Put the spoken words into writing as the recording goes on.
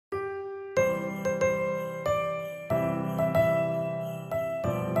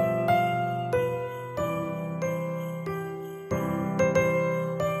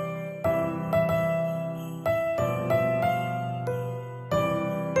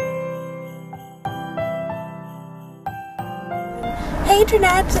Hey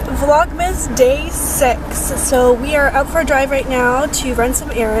internet, Vlogmas day 6. So we are out for a drive right now to run some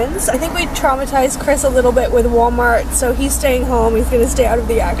errands. I think we traumatized Chris a little bit with Walmart, so he's staying home. He's going to stay out of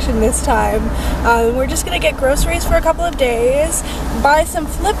the action this time. We're just going to get groceries for a couple of days, buy some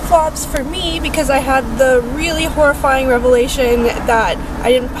flip-flops for me because I had the really horrifying revelation that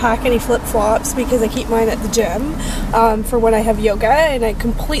I didn't pack any flip-flops because I keep mine at the gym for when I have yoga, and I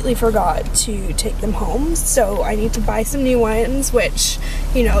completely forgot to take them home. So I need to buy some new ones, which,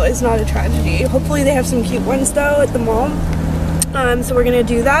 you know, is not a tragedy. Hopefully they have some cute ones though at the mall. So we're gonna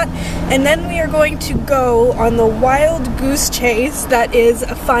do that, and then we are going to go on the wild goose chase that is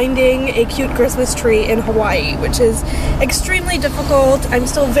finding a cute Christmas tree in Hawaii, which is extremely difficult. I'm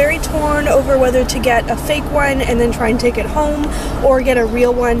still very torn over whether to get a fake one and then try and take it home, or get a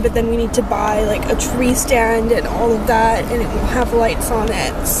real one, but then we need to buy like a tree stand and all of that, and it will have lights on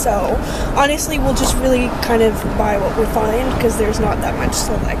it. So honestly, we'll just really kind of buy what we find because there's not that much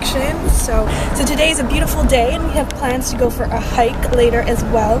selection. So today is a beautiful day, and we have plans to go for a hike later as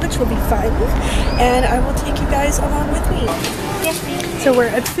well, which will be fun, and I will take you guys along with me. So we're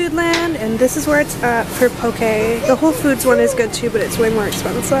at Foodland, and this is where it's at for poke. The Whole Foods one is good too, but it's way more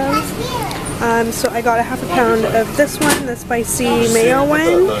expensive. So I got a half a pound of this one, the spicy mayo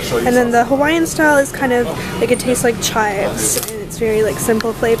one, and then the Hawaiian style is kind of like, it tastes like chives, and it's very like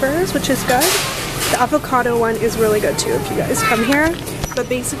simple flavors, which is good. The avocado one is really good too if you guys come here, but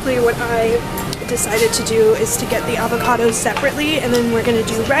basically what I decided to do is to get the avocados separately, and then we're gonna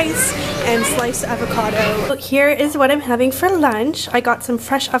do rice and sliced avocado. So here is what I'm having for lunch. I got some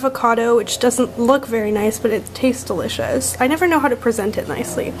fresh avocado, which doesn't look very nice, but it tastes delicious. I never know how to present it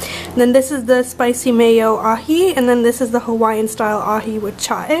nicely. And then this is the spicy mayo ahi, and then this is the Hawaiian style ahi with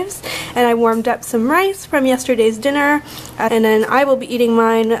chives. And I warmed up some rice from yesterday's dinner, and then I will be eating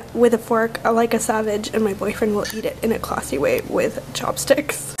mine with a fork like a savage, and my boyfriend will eat it in a classy way with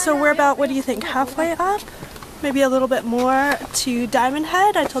chopsticks. So we're about, what do you think, halfway up? Maybe a little bit more to Diamond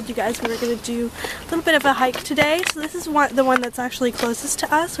Head. I told you guys we were going to do a little bit of a hike today, so this is the one that's actually closest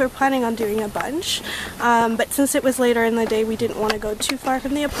to us. We're planning on doing a bunch, but since it was later in the day, we didn't want to go too far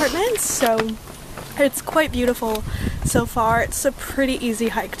from the apartments, so it's quite beautiful so far. It's a pretty easy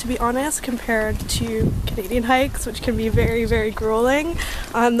hike, to be honest, compared to Canadian hikes, which can be very, very grueling.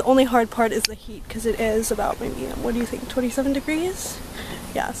 The only hard part is the heat, because it is about maybe, what do you think, 27 degrees?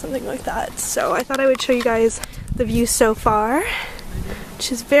 Yeah, something like that. So I thought I would show you guys the view so far, which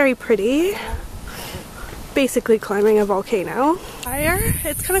is very pretty. Basically climbing a volcano.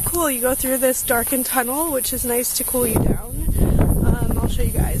 It's kind of cool. You go through this darkened tunnel, which is nice to cool you down. I'll show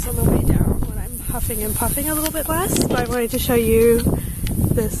you guys on the way down when I'm huffing and puffing a little bit less, but I wanted to show you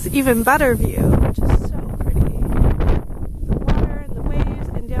this even better view, which is so pretty. The water and the waves,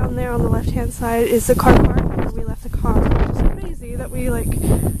 and down there on the left hand side is the car park where we left the car, which is crazy that we like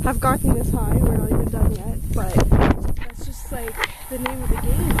have gotten this high. We're not even done yet, but that's just like the name of the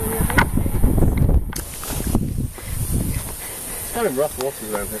game when you're hiking. It's kind of rough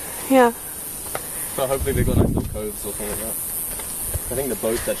waters around here. Yeah. So hopefully they've got nice little coves or something like that. I think the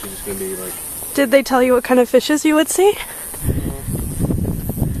boat's actually just going to be like... Did they tell you what kind of fishes you would see?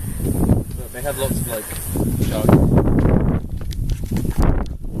 They have lots of like sharks.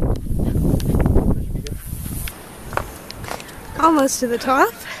 Almost to the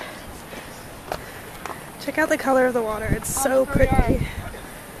top. Check out the color of the water, it's so pretty.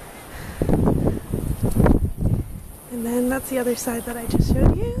 And then that's the other side that I just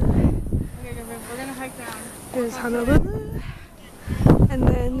showed you. Okay, good, we're gonna hike down. There's Honolulu. And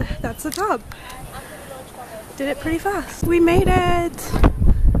then that's the top. Did it pretty fast. We made it!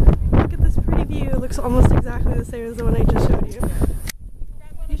 Look at this pretty view. It looks almost exactly the same as the one I just showed you.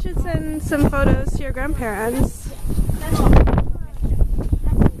 You should send some photos to your grandparents.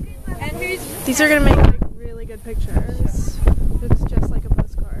 These are gonna make like really good pictures. It's just like a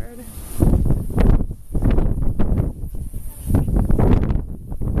postcard.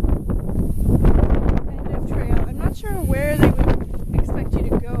 End of trail. I'm not sure where they would expect you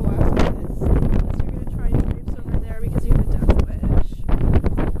to go after this. Unless you're gonna try and groups over there because you have a death wish.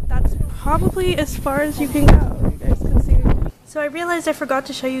 That's probably as far as you can go. You guys can see. So I realized I forgot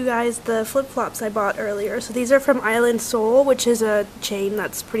to show you guys the flip-flops I bought earlier. So these are from Island Seoul, which is a chain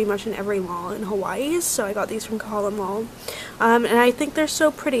that's pretty much in every mall in Hawaii. So I got these from Kahala Mall. And I think they're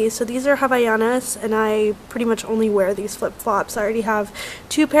so pretty. So these are Havaianas, and I pretty much only wear these flip-flops. I already have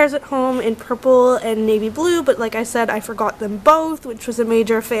 2 pairs at home in purple and navy blue, but like I said, I forgot them both, which was a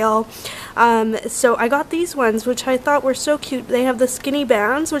major fail. So I got these ones, which I thought were so cute. They have the skinny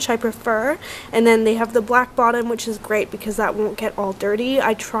bands, which I prefer, and then they have the black bottom, which is great because that won't get all dirty.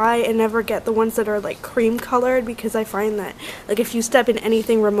 I try and never get the ones that are like cream colored because I find that like if you step in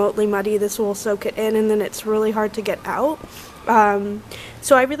anything remotely muddy, this will soak it in and then it's really hard to get out.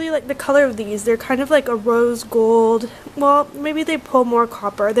 So I really like the color of these. They're kind of like a rose gold. Well, maybe they pull more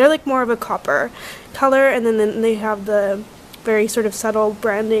copper. They're like more of a copper color, and then they have the very sort of subtle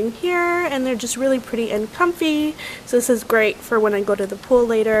branding here, and they're just really pretty and comfy. So this is great for when I go to the pool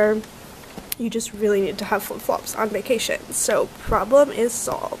later. You just really need to have flip-flops on vacation. So problem is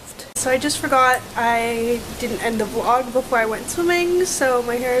solved. So I just forgot I didn't end the vlog before I went swimming, so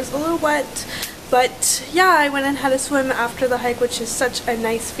my hair is a little wet. But yeah, I went and had a swim after the hike, which is such a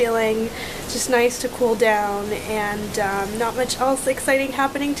nice feeling. Just nice to cool down, and not much else exciting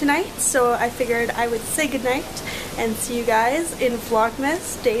happening tonight. So I figured I would say goodnight and see you guys in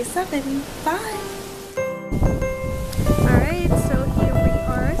Vlogmas Day 7. Bye! Alright, so here we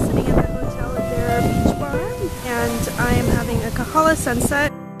are sitting at the hotel at their beach bar, and I am having a Kahala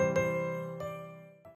sunset.